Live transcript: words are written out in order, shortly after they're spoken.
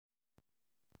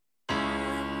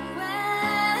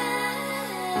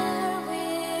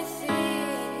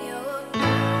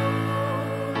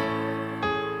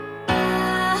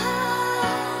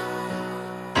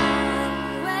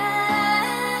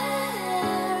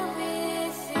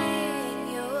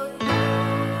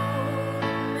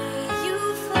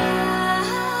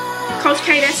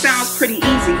Okay, that sounds pretty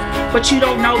easy, but you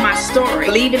don't know my story.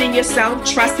 Believing in yourself,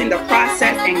 trusting the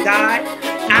process and God.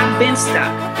 I've been stuck.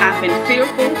 I've been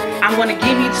fearful. I'm going to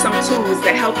give you some tools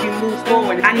to help you move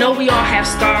forward. I know we all have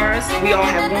scars. We all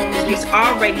have wounds. He's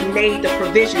already made the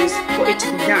provisions for it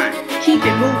to be done. Keep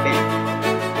it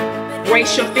moving.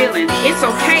 Brace your feelings. It's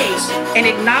okay, and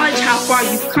acknowledge how far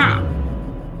you've come.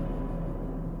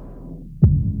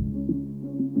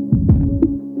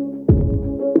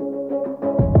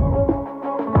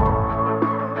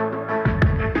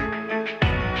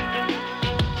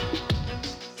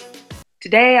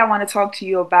 Today, I want to talk to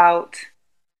you about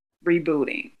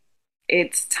rebooting.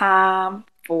 It's time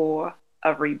for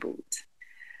a reboot.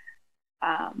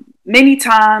 Many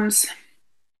times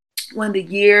when the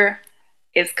year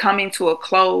is coming to a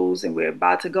close and we're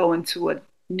about to go into a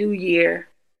new year,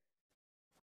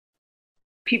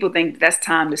 people think that's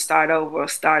time to start over or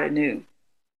start anew.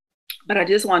 But I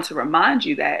just want to remind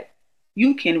you that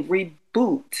you can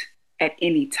reboot at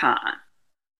any time.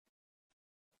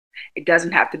 It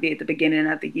doesn't have to be at the beginning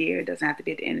of the year. It doesn't have to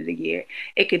be at the end of the year.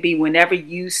 It could be whenever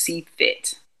you see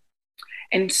fit.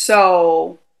 And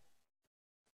so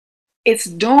it's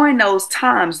during those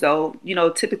times, though,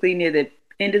 typically near the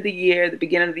end of the year, the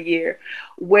beginning of the year,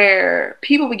 where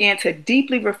people begin to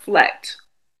deeply reflect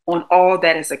on all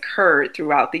that has occurred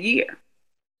throughout the year.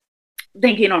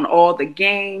 Thinking on all the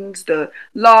gains, the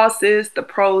losses, the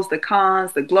pros, the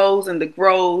cons, the glows and the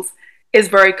grows is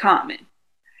very common.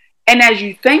 And as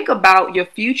you think about your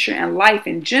future and life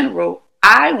in general,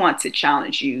 I want to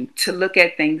challenge you to look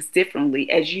at things differently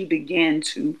as you begin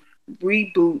to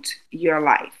reboot your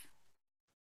life.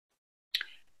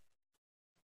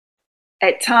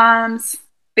 At times,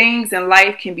 things in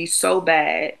life can be so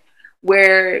bad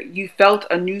where you felt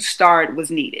a new start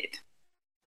was needed.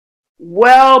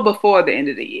 Well before the end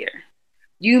of the year,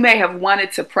 you may have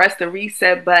wanted to press the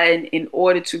reset button in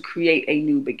order to create a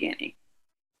new beginning.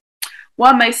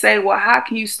 One may say, well, how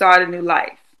can you start a new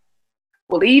life?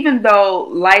 Well, even though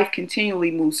life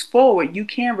continually moves forward, you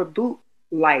can reboot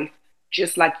life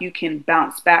just like you can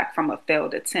bounce back from a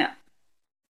failed attempt.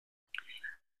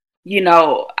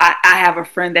 I have a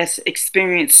friend that's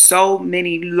experienced so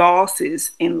many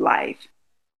losses in life.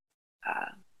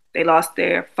 They lost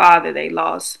their father, they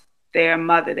lost their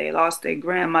mother, they lost their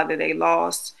grandmother, they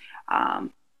lost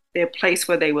their place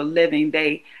where they were living.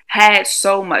 They had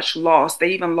so much loss. They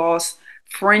even lost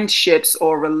friendships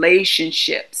or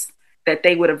relationships that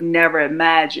they would have never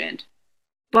imagined.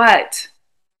 But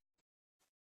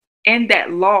in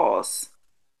that loss,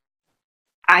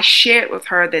 I shared with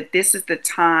her that this is the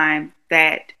time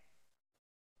that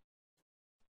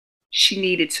she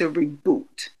needed to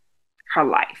reboot her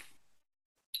life,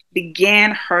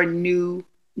 begin her new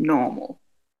normal.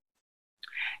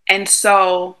 And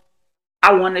so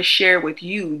I want to share with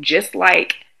you, just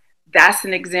like that's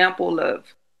an example of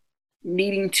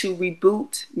needing to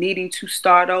reboot, needing to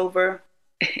start over,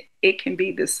 it can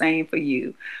be the same for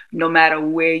you, no matter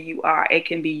where you are. It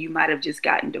can be you might have just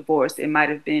gotten divorced. It might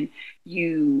have been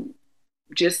you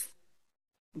just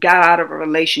got out of a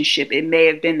relationship. It may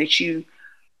have been that you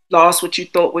lost what you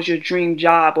thought was your dream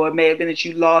job, or it may have been that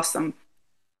you lost some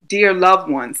dear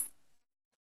loved ones.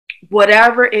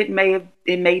 Whatever it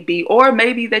may be, or it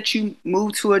may be that you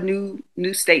move to a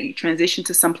new state, you transition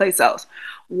to someplace else.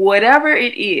 Whatever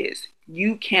it is,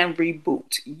 you can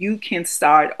reboot. You can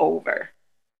start over.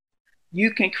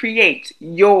 You can create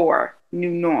your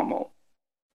new normal.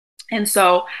 And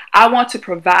so I want to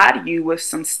provide you with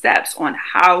some steps on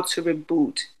how to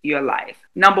reboot your life.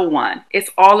 Number one, it's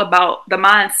all about the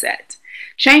mindset.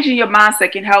 Changing your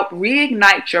mindset can help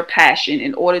reignite your passion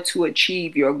in order to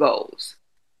achieve your goals.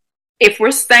 If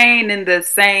we're staying in the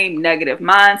same negative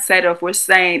mindset, or if we're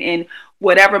staying in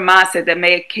whatever mindset that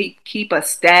may keep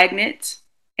us stagnant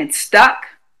and stuck,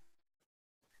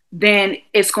 then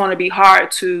it's going to be hard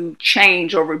to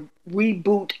change or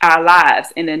reboot our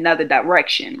lives in another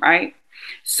direction, right?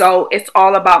 So it's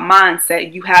all about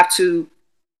mindset. You have to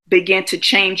begin to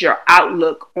change your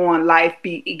outlook on life,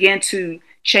 begin to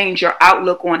change your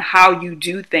outlook on how you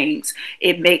do things.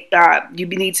 You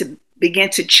need to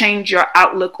begin to change your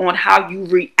outlook on how you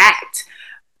react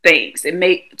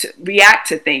react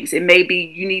to things. It may be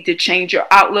you need to change your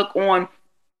outlook on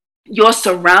your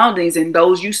surroundings and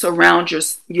those you surround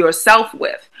yourself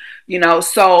with.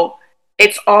 So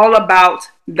it's all about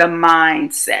the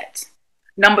mindset.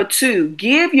 Number two,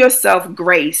 give yourself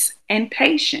grace and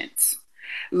patience.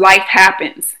 Life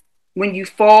happens. When you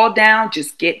fall down,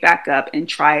 just get back up and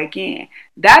try again.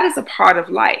 That is a part of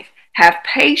life. Have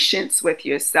patience with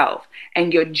yourself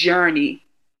and your journey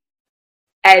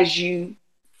as you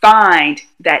find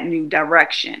that new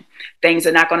direction. Things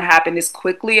are not going to happen as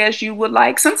quickly as you would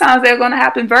like. Sometimes they're going to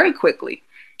happen very quickly.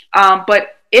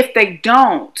 But if they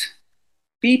don't,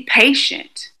 be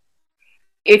patient.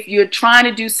 If you're trying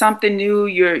to do something new,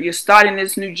 you're starting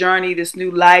this new journey, this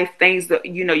new life, things that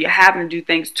you're having to do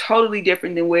things totally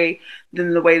different than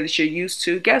the way that you're used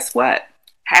to. Guess what?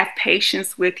 Have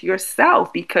patience with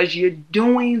yourself because you're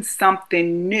doing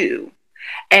something new.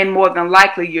 And more than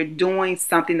likely, you're doing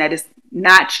something that is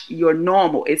not your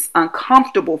normal. It's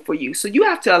uncomfortable for you. So you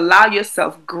have to allow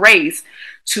yourself grace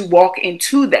to walk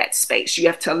into that space. You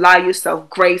have to allow yourself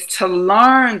grace to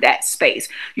learn that space.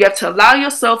 You have to allow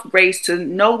yourself grace to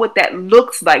know what that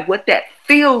looks like, what that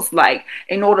feels like,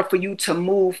 in order for you to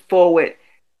move forward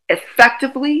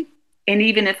effectively and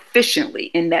even efficiently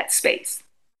in that space.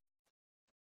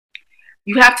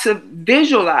 You have to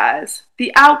visualize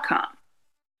the outcome.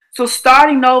 So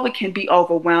starting over can be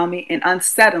overwhelming and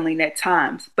unsettling at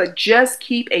times, but just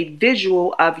keep a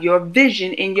visual of your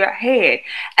vision in your head,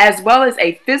 as well as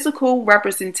a physical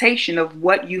representation of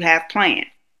what you have planned.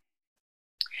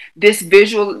 This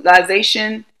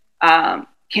visualization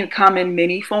can come in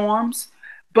many forms,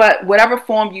 but whatever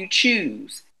form you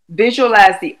choose,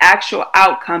 visualize the actual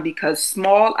outcome because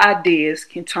small ideas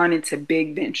can turn into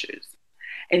big ventures.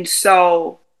 And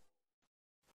so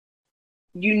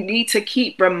you need to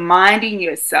keep reminding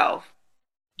yourself,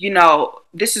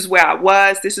 this is where I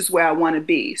was, this is where I want to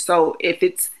be. So if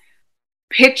it's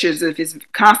pictures, if it's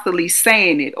constantly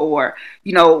saying it, or,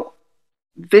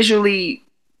 visually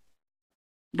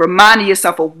reminding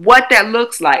yourself of what that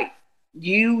looks like,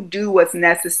 you do what's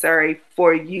necessary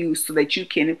for you so that you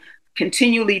can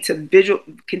continually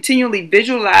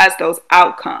visualize those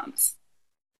outcomes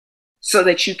so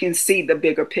that you can see the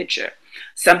bigger picture.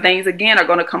 Some things, again, are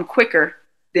going to come quicker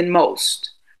than most,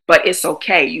 but it's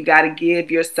okay. You got to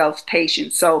give yourself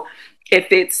patience. So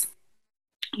if it's,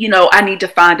 I need to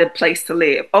find a place to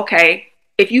live. Okay.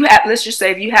 Let's just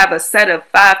say if you have a set of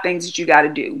 5 things that you got to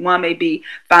do, one may be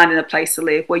finding a place to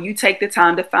live. Well, you take the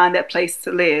time to find that place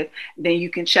to live, then you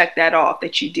can check that off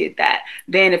that you did that.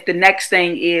 Then if the next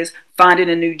thing is finding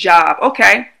a new job,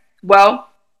 okay, well,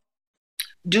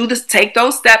 take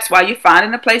those steps while you're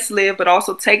finding a place to live, but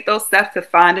also take those steps to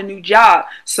find a new job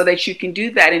so that you can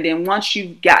do that. And then once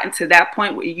you've gotten to that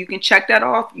point where you can check that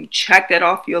off, you check that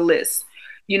off your list.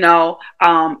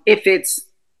 If it's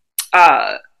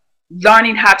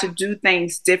learning how to do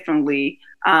things differently,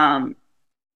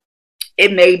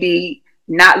 it may be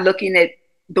not looking at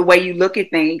the way you look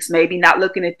at things, maybe not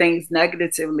looking at things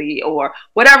negatively, or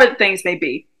whatever the things may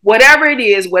be. Whatever it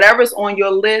is, whatever's on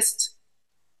your list,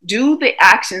 do the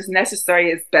actions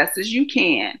necessary as best as you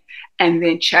can, and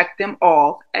then check them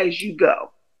off as you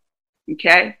go.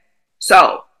 Okay?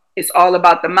 So it's all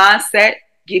about the mindset.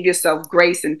 Give yourself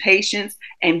grace and patience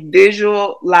and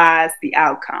visualize the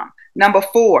outcome. Number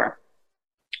 4,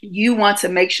 you want to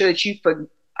make sure that you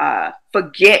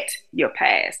forget your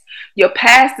past. Your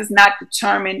past does not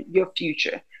determine your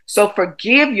future. So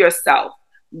forgive yourself,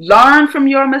 learn from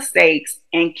your mistakes,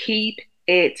 and keep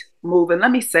it moving.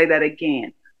 Let me say that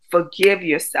again. Forgive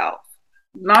yourself,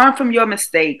 learn from your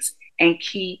mistakes, and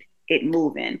keep it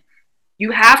moving.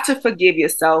 You have to forgive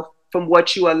yourself from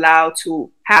what you allow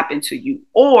to happen to you,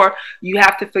 or you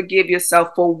have to forgive yourself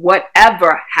for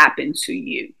whatever happened to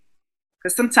you.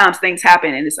 Because sometimes things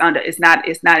happen and it's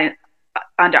not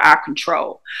under our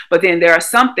control. But then there are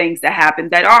some things that happen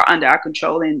that are under our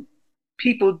control, and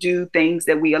people do things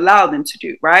that we allow them to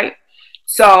do, right?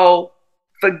 So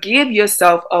forgive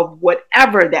yourself of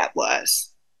whatever that was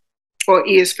or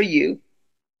is for you,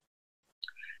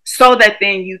 so that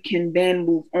then you can then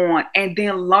move on and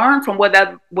then learn from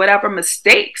whatever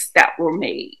mistakes that were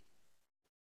made,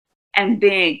 and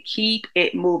then keep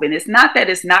it moving. It's not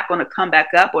that it's not going to come back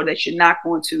up or that you're not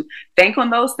going to think on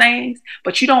those things,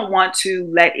 but you don't want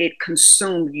to let it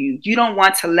consume you. You don't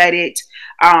want to let it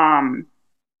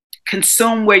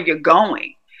consume where you're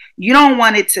going. You don't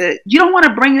want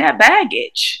to bring that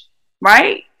baggage,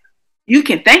 right? You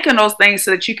can think on those things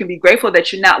so that you can be grateful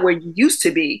that you're not where you used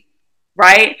to be,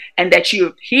 right? And that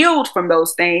you've healed from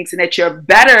those things and that you're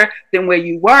better than where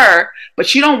you were,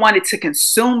 but you don't want it to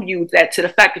consume you, that to the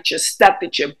fact that you're stuck,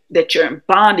 that you're in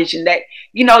bondage, and that,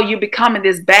 you're becoming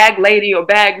this bag lady or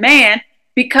bag man,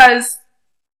 because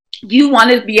you want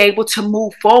to be able to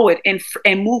move forward and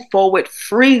move forward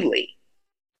freely.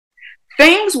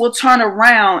 Things will turn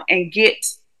around and get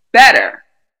better,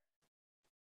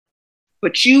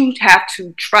 but you have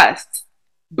to trust,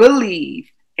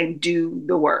 believe, and do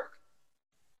the work.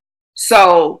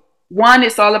 So 1,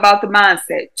 it's all about the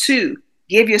mindset. 2,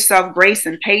 give yourself grace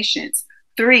and patience.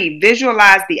 3,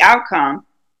 visualize the outcome.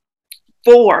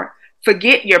 4,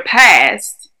 forget your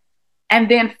past. And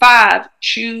then 5,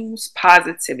 choose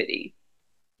positivity.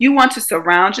 You want to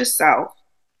surround yourself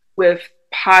with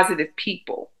positive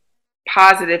people,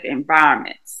 positive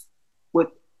environments, with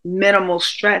minimal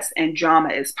stress and drama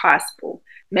as possible.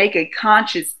 Make a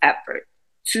conscious effort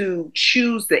to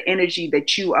choose the energy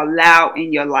that you allow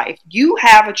in your life. You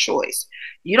have a choice.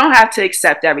 You don't have to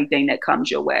accept everything that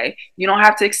comes your way. You don't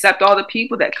have to accept all the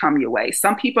people that come your way.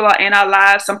 Some people are in our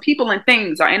lives. Some people and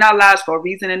things are in our lives for a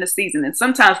reason and a season. And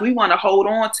sometimes we want to hold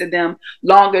on to them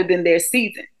longer than their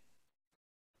season.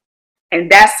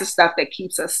 And that's the stuff that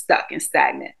keeps us stuck and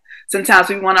stagnant. Sometimes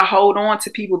we want to hold on to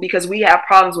people because we have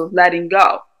problems with letting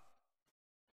go.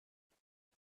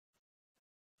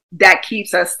 That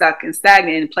keeps us stuck and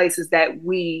stagnant in places that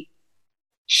we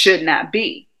should not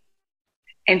be.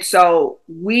 And so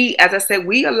we, as I said,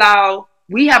 we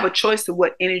have a choice of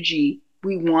what energy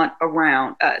we want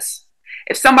around us.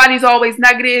 If somebody's always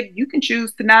negative, you can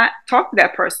choose to not talk to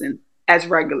that person as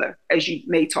regular as you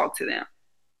may talk to them.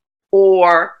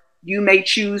 Or you may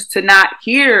choose to not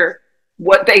hear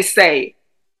what they say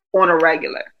on a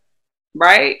regular,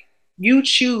 right? You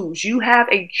choose, you have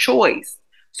a choice.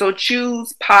 So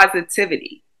choose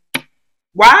positivity.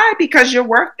 Why? Because you're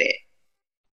worth it.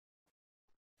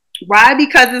 Why?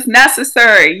 Because it's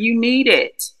necessary. You need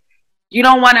it. You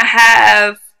don't want to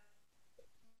have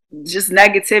just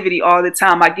negativity all the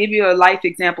time. I'll give you a life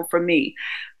example for me.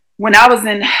 When I was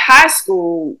in high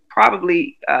school,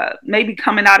 probably maybe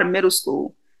coming out of middle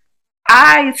school,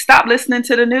 I stopped listening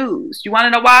to the news. You want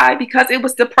to know why? Because it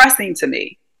was depressing to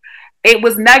me. It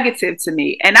was negative to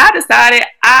me. And I decided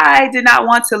I did not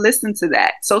want to listen to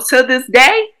that. So to this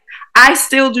day, I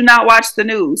still do not watch the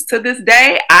news. To this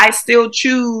day, I still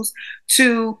choose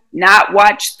to not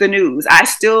watch the news. I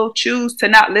still choose to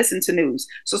not listen to news.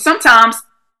 So sometimes,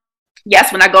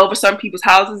 yes, when I go over certain people's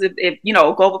houses, if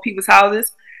go over people's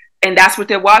houses and that's what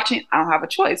they're watching, I don't have a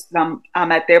choice. I'm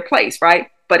at their place, right?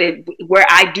 But where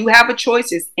I do have a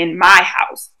choice is in my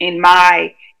house, in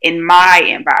my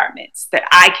environments that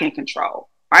I can control,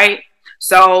 right?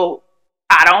 So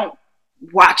I don't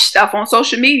watch stuff on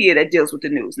social media that deals with the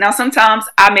news. Now, sometimes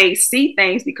I may see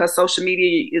things because social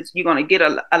media you're going to get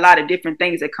a lot of different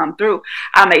things that come through.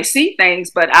 I may see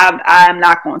things, but I'm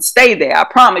not going to stay there. I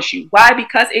promise you. Why?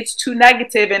 Because it's too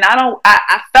negative. And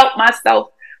I felt myself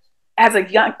as a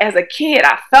kid,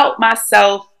 I felt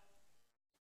myself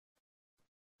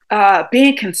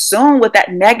being consumed with that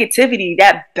negativity,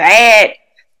 that bad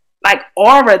like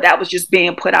aura that was just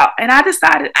being put out. And I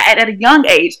decided at a young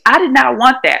age, I did not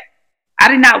want that. I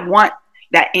did not want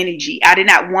that energy. I did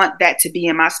not want that to be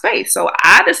in my space. So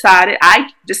I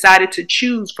decided to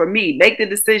choose for me, make the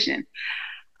decision.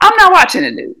 I'm not watching the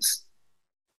news.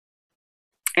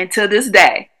 And to this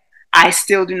day, I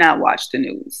still do not watch the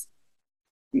news.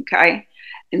 Okay.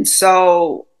 And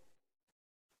so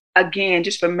again,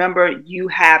 just remember you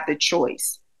have the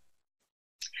choice.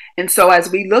 And so as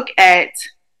we look at,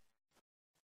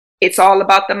 it's all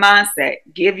about the mindset.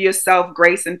 Give yourself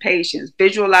grace and patience,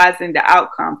 visualizing the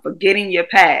outcome, forgetting your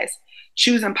past,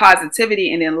 choosing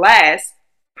positivity, and then last,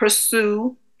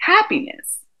 pursue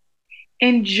happiness.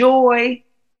 Enjoy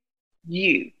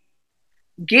you.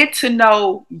 Get to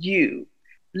know you.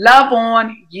 Love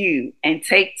on you and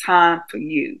take time for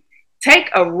you. Take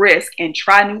a risk and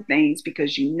try new things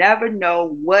because you never know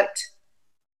what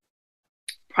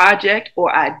project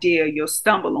or idea you'll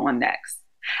stumble on next.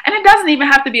 And it doesn't even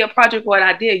have to be a project or an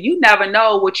idea. You never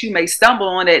know what you may stumble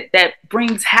on that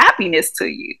brings happiness to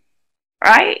you,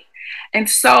 right? And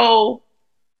so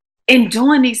in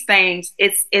doing these things,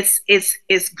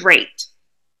 it's great.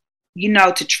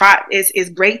 To try, it's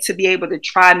great to be able to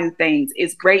try new things.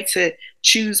 It's great to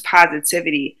choose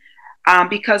positivity.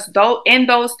 Because in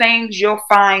those things, you'll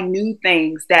find new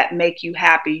things that make you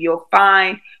happy. You'll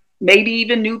find maybe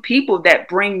even new people that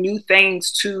bring new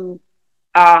things to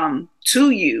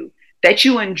you that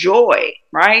you enjoy,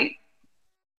 right?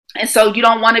 And so you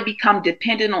don't want to become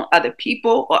dependent on other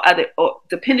people or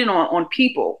dependent on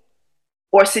people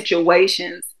or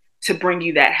situations to bring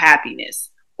you that happiness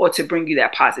or to bring you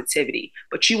that positivity.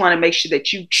 But you want to make sure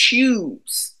that you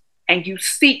choose and you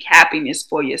seek happiness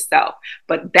for yourself.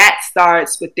 But that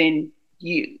starts within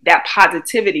you. That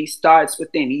positivity starts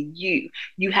within you.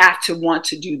 You have to want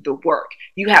to do the work.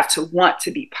 You have to want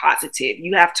to be positive.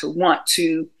 You have to want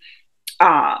to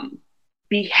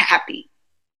be happy.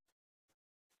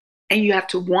 And you have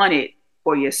to want it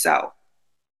for yourself.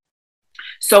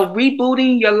 So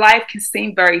rebooting your life can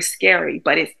seem very scary,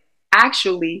 but it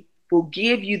actually will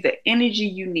give you the energy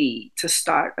you need to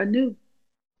start anew.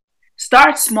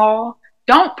 Start small.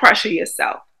 Don't pressure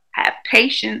yourself. have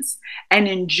patience, and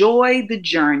enjoy the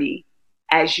journey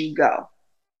as you go.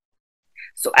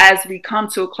 So as we come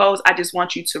to a close, I just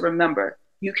want you to remember,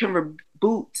 you can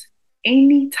reboot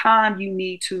anytime you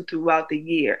need to throughout the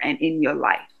year and in your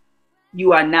life.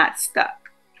 You are not stuck,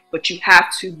 but you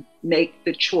have to make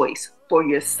the choice for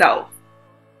yourself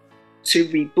to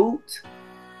reboot,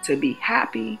 to be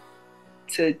happy,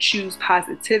 to choose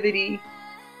positivity,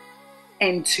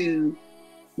 and to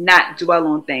not dwell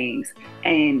on things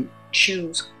and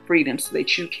choose freedom so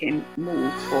that you can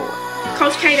move forward.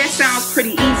 Coach K, that sounds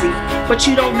pretty easy, but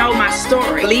you don't know my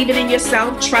story. Believing in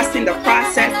yourself, trusting the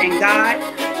process and God.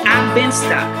 I've been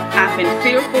stuck. I've been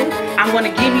fearful. I'm going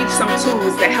to give you some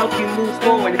tools that help you move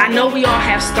forward. I know we all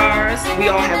have scars. We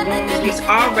all have wounds. He's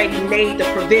already made the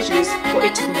provisions for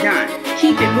it to be done.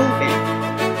 Keep it moving.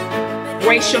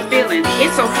 Brace your feelings.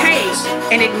 It's okay.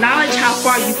 And acknowledge how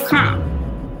far you've come.